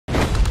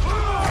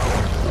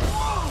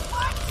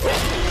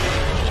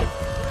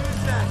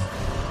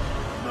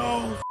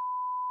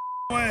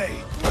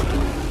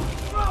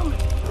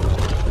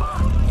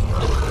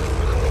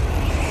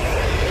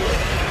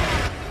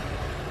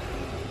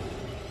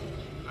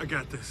I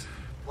got this.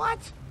 What?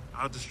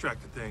 I'll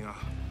distract the thing.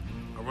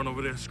 I'll run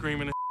over there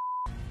screaming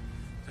and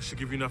that should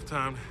give you enough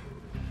time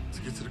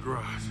to get to the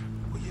garage.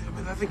 Well, yeah,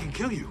 but that thing can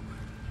kill you.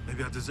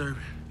 Maybe I deserve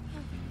it.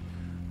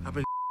 I've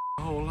been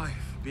my whole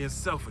life being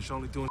selfish,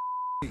 only doing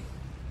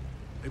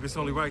Maybe it's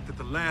only right that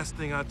the last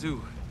thing I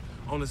do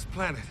on this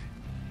planet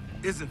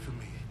isn't for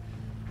me.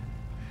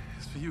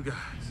 It's for you guys.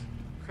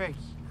 Craig,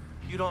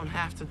 you don't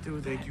have to do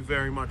that. Thank you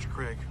very much,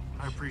 Craig.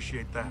 I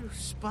appreciate that. You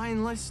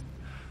spineless.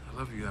 I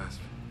love you guys.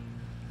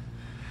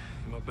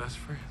 You're my best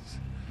friends.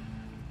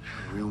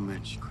 A real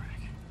mensch, Craig.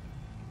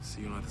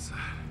 See you on the other side.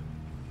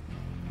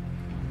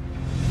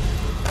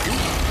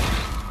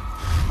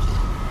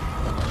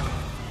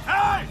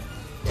 Hey!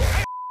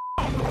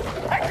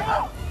 Hey, come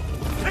on!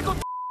 Pickle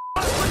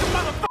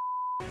motherfucker!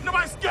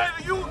 Nobody's scared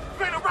of you? You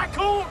ain't a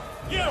raccoon?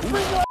 Yeah,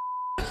 bring your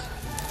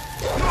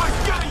Nobody's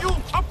scared of you?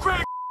 I'm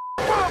Craig.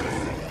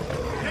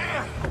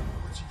 Yeah!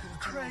 What you gonna do,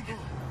 Craig?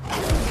 I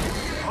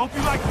hope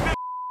you like big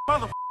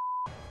motherfucker.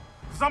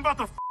 Cause I'm about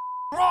to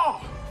raw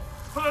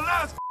for the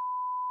last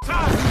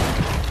time.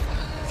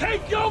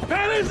 Take your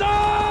panties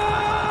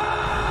off!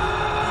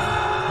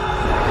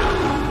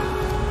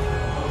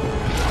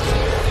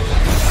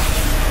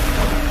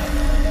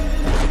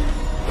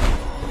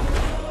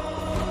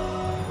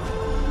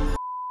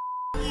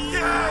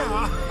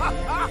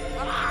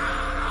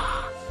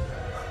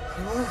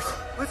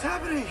 What's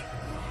happening?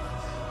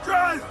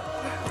 Drive!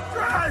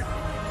 Drive!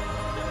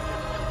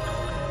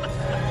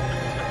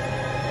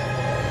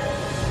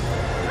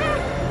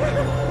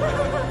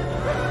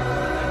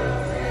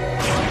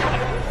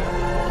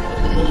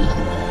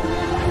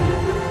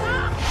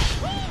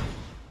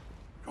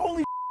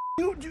 Holy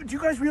do you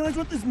guys realize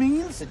what this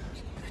means?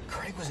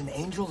 Craig was an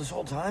angel this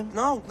whole time?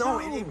 No,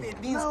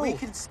 It means we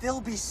can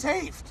still be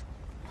saved.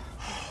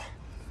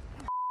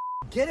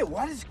 Get it?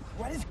 Why does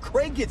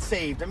Craig get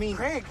saved? I mean,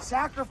 Craig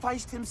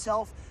sacrificed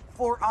himself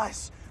for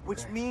us,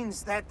 which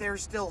means that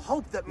there's still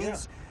hope. That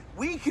means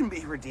we can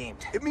be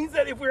redeemed. It means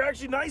that if we're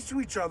actually nice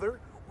to each other,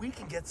 we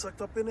can get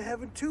sucked up into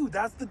heaven too.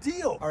 That's the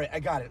deal. all right, I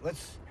got it.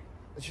 Let's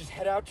just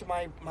head out to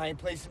my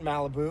place in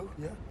Malibu.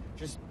 Yeah.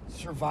 Just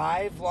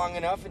survive long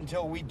enough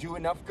until we do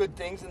enough good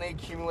things and they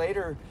accumulate,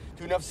 or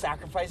do enough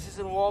sacrifices,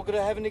 and we'll all go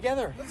to heaven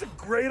together. That's a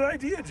great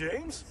idea,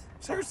 James.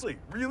 Seriously,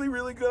 really,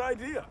 really good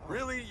idea.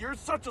 Really, you're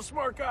such a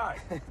smart guy.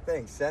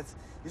 Thanks, Seth.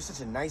 You're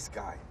such a nice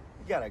guy.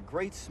 You got a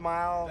great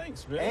smile.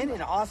 Thanks, man. And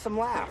an awesome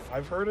laugh.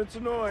 I've heard it's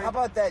annoying. How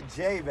about that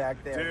Jay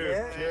back there? Dude,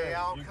 yeah? Jay,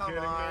 oh, you come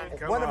kidding on. me?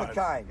 Come One on. of a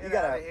kind. Get You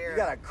got outta a here. you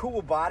got a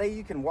cool body.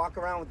 You can walk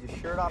around with your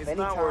shirt off It's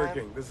anytime. not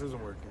working. This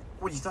isn't working.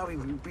 What, you thought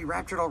we'd be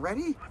raptured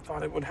already? I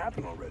thought it would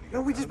happen already.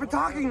 No, we just been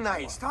talking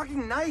nice.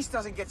 Talking nice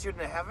doesn't get you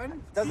into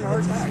heaven. Doesn't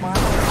hurt to smile.